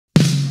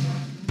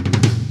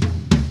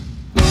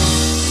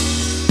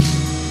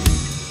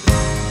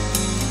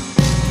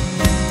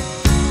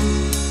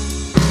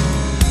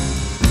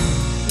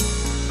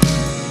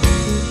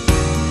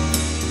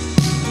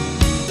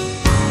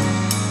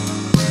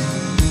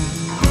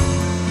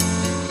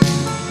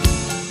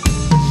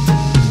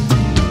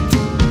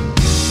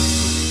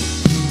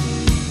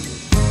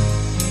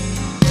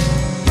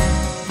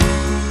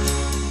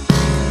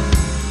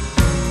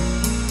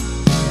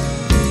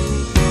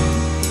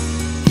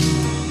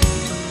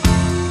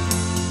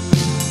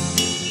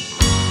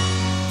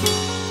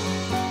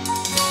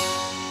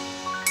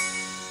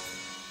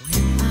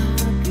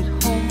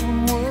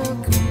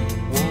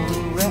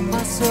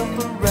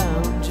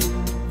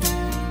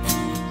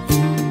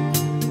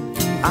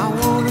I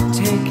wanna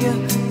take you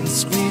and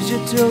squeeze you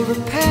till the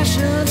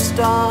passion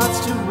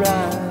starts to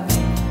rise.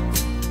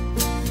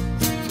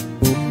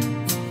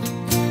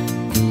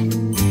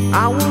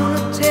 I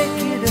wanna take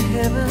you to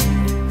heaven,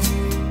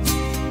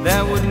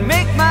 that would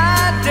make my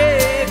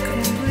day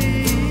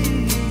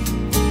complete.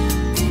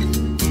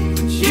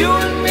 But you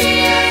and me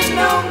ain't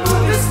no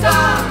movie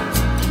star.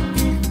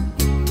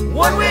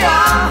 What we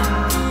are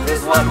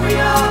is what we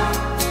are.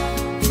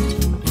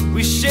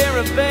 We share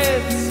a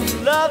bed,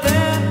 some loving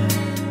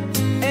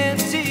and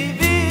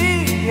TV,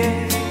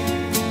 yeah.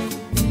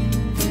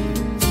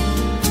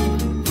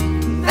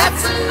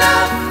 That's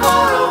enough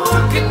for a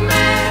working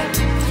man.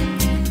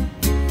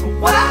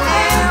 What I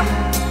am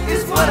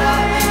is what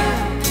I am.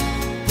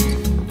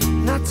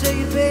 And I tell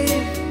you,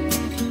 babe,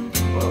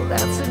 well,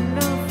 that's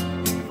enough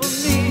for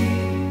me.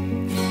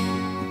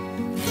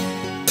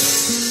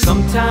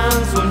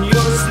 Sometimes when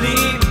you're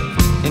asleep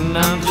and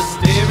I'm just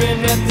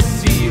staring at the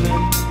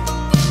ceiling,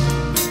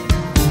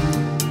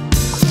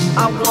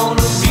 I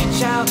wanna reach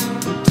out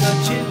and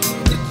touch it,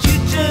 but you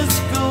just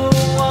go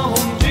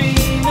on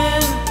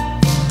dreaming.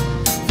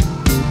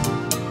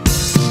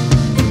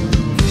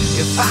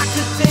 If I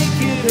could take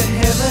you to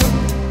heaven,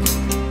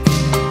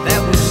 that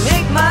would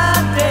make my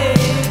day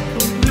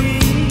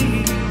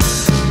complete.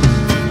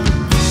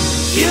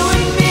 You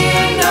and me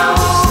ain't no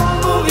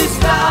movie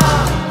star.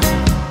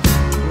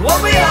 What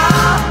we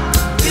are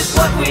is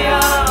what we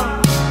are.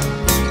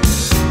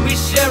 We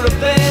share a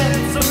bed,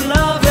 some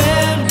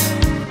loving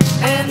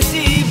and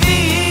TV.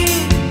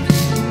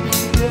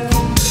 Yeah.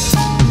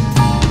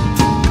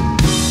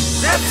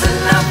 That's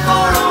enough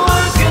for a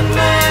working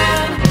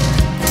man.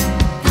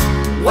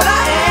 What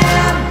I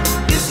am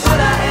is what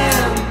I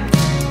am.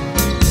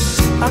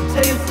 I'll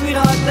tell you,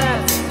 sweetheart,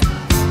 that's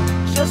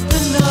just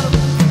enough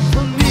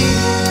for me.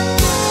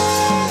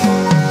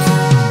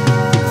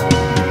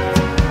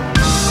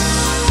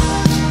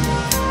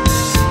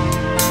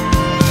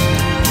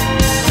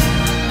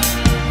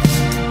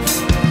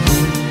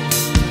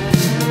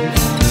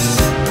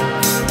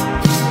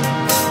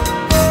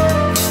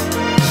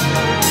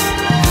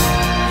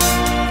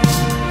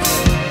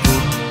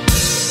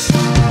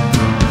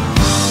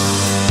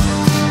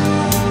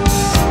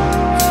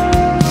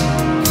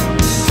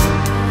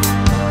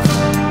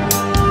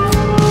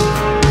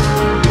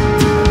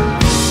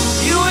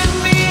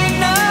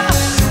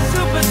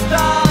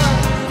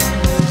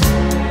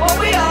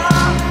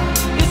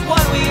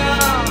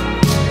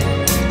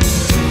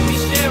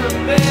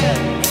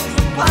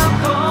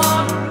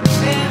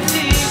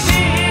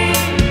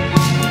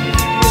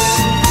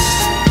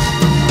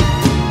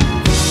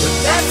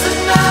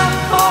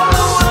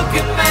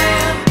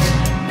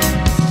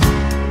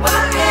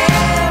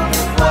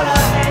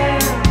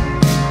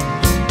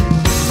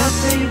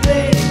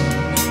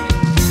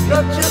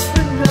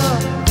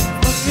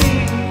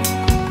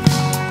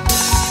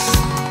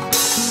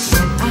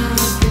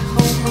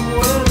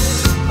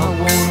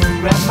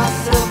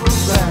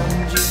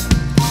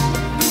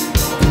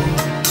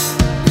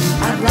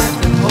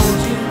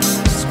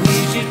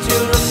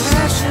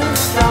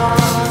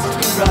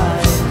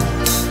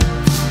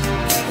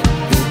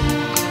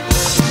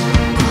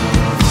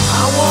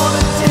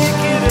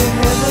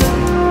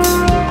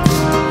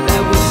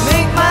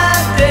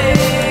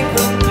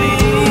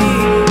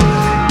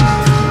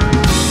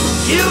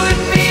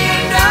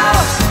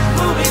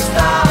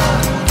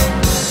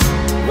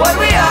 What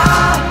we are